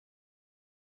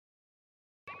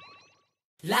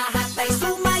Lahat ay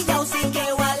sumayaw,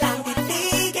 sige walang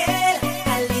titigil.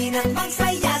 Halina't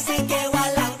magsaya, sige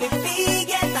walang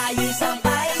pipigil. Tayo'y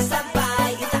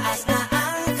sabay-sabay, itaas na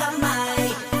ang kamay.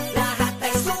 Lahat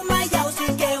ay sumayaw,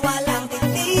 sige walang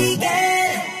titigil.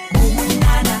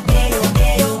 Nana eyo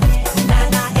eyo,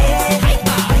 nana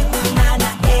Haypa. Nana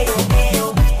eyo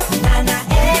eyo, nana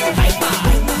Haypa.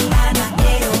 Nana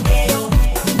eyo eyo,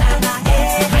 nana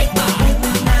Haypa.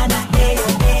 Nana eyo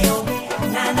eyo,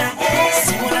 nana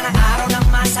simula ng araw ng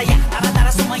masaya,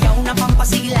 tara-tara sumayaw na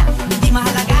pampasigla. Hindi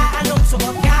mahalaga anong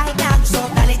suot, kahit na gusto,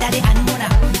 dali-dalian mo na.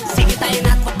 Sige tayo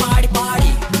na't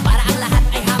mag-party-party, para ang lahat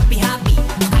ay happy-happy.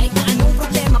 Kahit na anong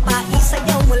problema pa,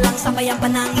 isayaw mo lang, sabayan pa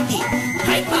ng ngiti.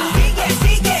 Haypa! Sige,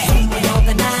 sige! Sumayaw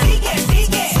ka na. Sige,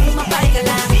 sige! Sumabay ka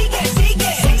lang. Sige, sige!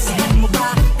 Sexihan mo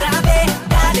pa, grabe,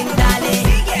 daling-dali.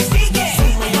 Sige, sige!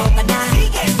 Sumayaw ka na.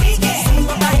 Sige, sige!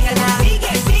 Sumabay ka lang.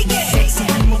 Sige, sige!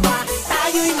 Sexihan mo pa,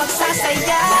 tayo'y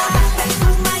magsasaya.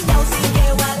 Sumayaw, sige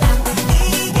walang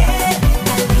titigil.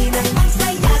 Halina't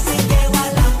magsaya, sige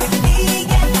walang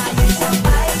pipigil. Tayo'y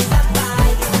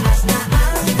sabay-sabay, itaas na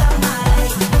ang kamay.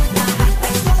 Lahat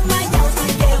ay sumayaw,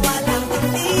 sige walang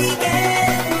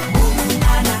titigil.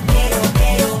 Nana eyo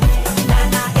eyo,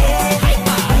 nana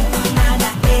Haypa. Nana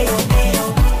eyo eyo,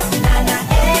 nana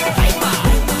Haypa.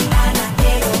 Nana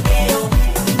eyo eyo,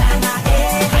 nana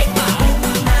Haypa.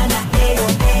 Nana eyo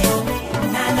eyo,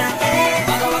 nana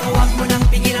Wag mo nang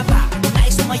pigilan pa.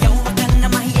 Nais sumayaw, wag ka na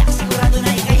mahiya. Sigurado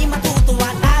na ika'y matutuwa.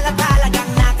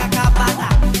 Talagang nakakabata.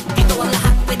 Ito ang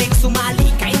lahat pwedeng sumali.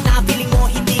 Kahit na feeling mo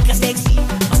hindi ka sexy,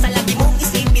 basta lagi mong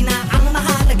isipin na ang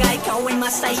mahalaga ikaw ay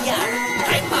masaya.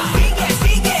 Haypa! Sige,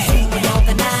 sige! Sumayaw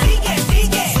ka na. Sige,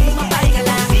 sige! Sumabay ka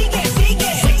lang. Sige, sige!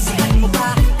 Sexihan mo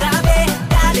pa, grabe,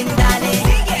 daling-dali.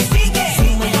 Sige, sige!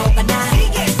 Sumayaw ka na.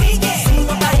 Sige, sige!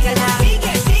 Sumabay ka lang.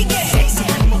 Sige, sige!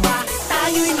 Sexihan mo pa,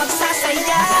 tayo'y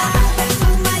magsasaya.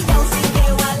 Sumayaw, sige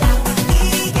walang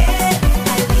titigil.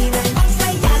 Halina't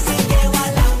magsaya, sige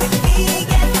walang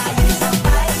pipigil. Tayo'y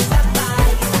sabay-sabay,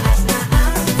 itaas na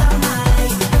ang kamay.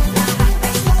 Lahat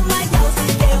ay sumayaw,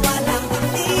 sige walang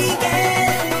titigil.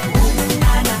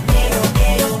 Nana eyo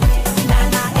eyo,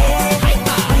 nana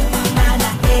Haypa. Nana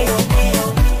eyo eyo,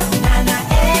 nana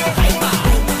Haypa.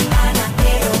 Nana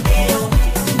eyo eyo,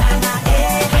 nana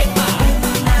Haypa.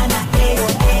 Nana eyo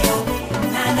eyo,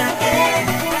 nana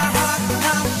Lahat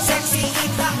ng sexy,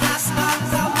 itaas ang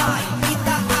kamay.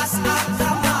 Itaas ang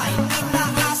kamay.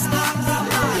 Itaas ang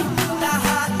kamay.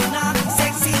 Lahat ng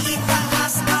sexy,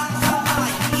 itaas ang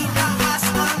kamay. Itaas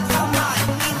ang kamay.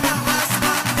 Itaas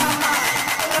ang kamay.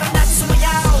 Tara na't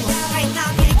sumayaw, kahit na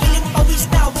kinikilig pawis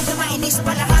daw. Huwag na mainis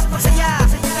pa, lahat masaya.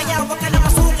 Kaya huwag ka na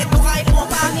masulit, mukha ay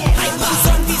pumapangit.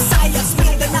 Luzon, Visayas,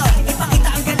 Mindanao, ipakita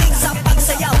ang galing sa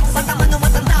pagsayaw. Bata man o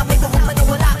matanda, may buhok man o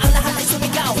wala, ang lahat ay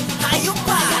sumigaw. Tayo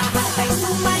pa! Lahat ay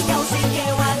sumayaw, sige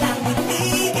walang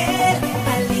titigil.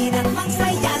 Halina't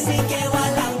magsaya, sige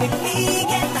walang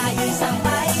pipigil. Tayo'y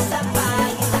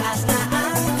sabay-sabay, itaas na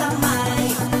ang kamay.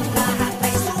 Lahat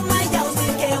ay sumayaw,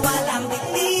 sige walang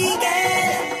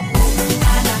titigil.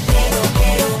 Nana eyo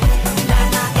eyo,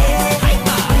 nana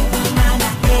Haypa. Nana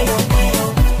eyo eyo,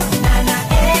 nana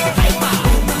Haypa.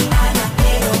 Nana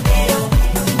eyo eyo,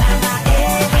 nana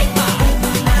Haypa.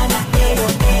 Nana eyo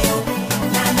eyo,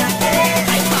 nana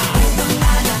Haypa.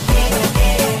 Nana eyo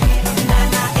eyo,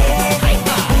 nana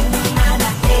Haypa.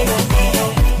 Nana eyo eyo,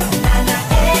 nana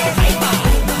Haypa.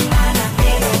 Nana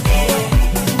eyo eyo,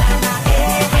 nana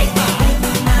Haypa.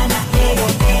 Nana eyo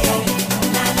eyo,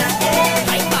 nana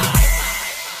Haypa.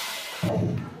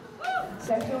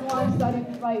 Section 1, starting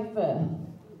right first.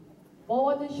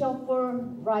 Forward shuffle,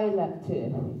 right, left.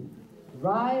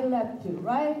 Right, left,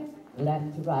 right,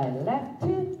 left, right, left.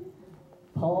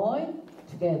 Point,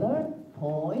 together.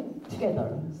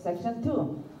 Section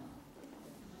 2.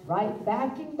 Right,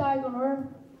 backing diagonal,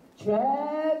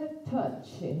 drag,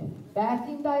 touch.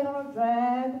 Backing diagonal,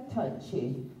 drag, touch.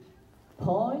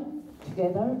 Point,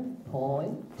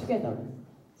 together.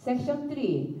 Section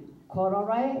 3. Quarter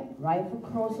right, rifle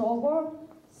crossover,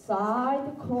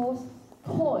 side cross,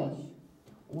 point.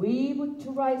 Weave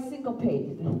to right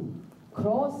syncopated.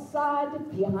 Cross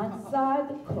side, behind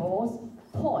side, cross,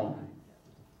 point.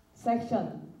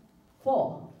 Section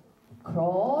 4.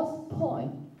 Cross,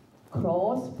 point.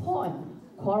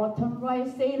 Quarter turn right,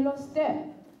 sailor step.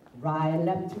 Right,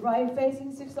 left, right,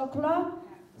 facing 6 o'clock.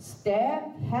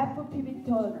 Step, half a pivot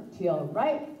to your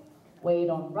right. Weight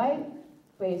on right,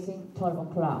 facing 12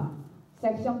 o'clock.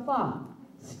 Section 5.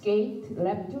 Skate,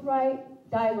 left to right,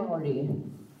 diagonally.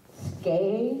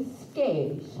 Skate,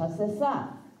 chasse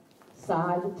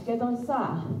side together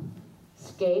side.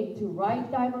 Skate to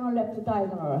right diagonal, left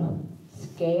diagonal.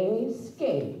 skate,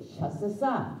 skate, just the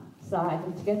side,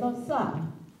 side together, side.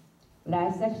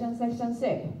 Last section, section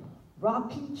 6.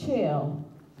 Rocking chair,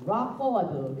 rock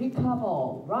forward,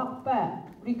 recover, rock back,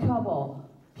 recover,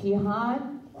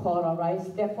 behind, quarter right,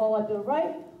 step forward to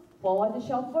right, forward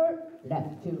shuffle,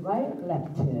 left to right,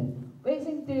 left to,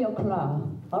 facing 3 o'clock.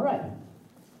 All right,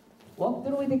 walk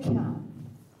through with the count.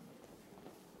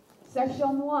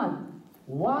 Section 1,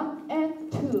 1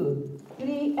 and 2,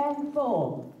 3 and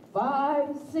 4,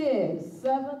 5, 6,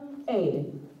 7, 8.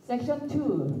 Section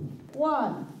 2,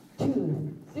 1,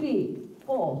 2, 3,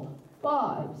 4,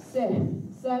 5, 6,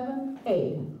 7,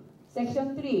 8.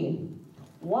 Section 3,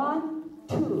 1,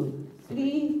 2,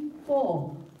 3,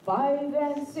 4, 5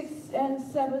 and 6 and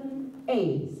 7,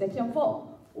 8. Section 4,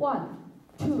 1,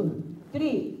 2,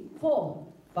 3, 4,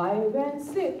 5 and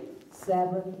 6,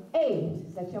 7,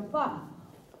 8. Section 5,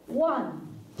 1,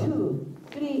 2,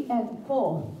 3 and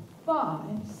 4, 5,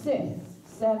 6,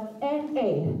 7 and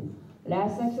 8.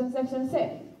 Last section, section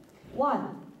 6.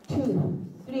 1, 2,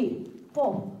 3,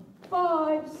 4,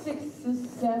 5, 6,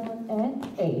 7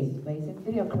 and 8. Facing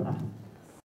 3 o'clock.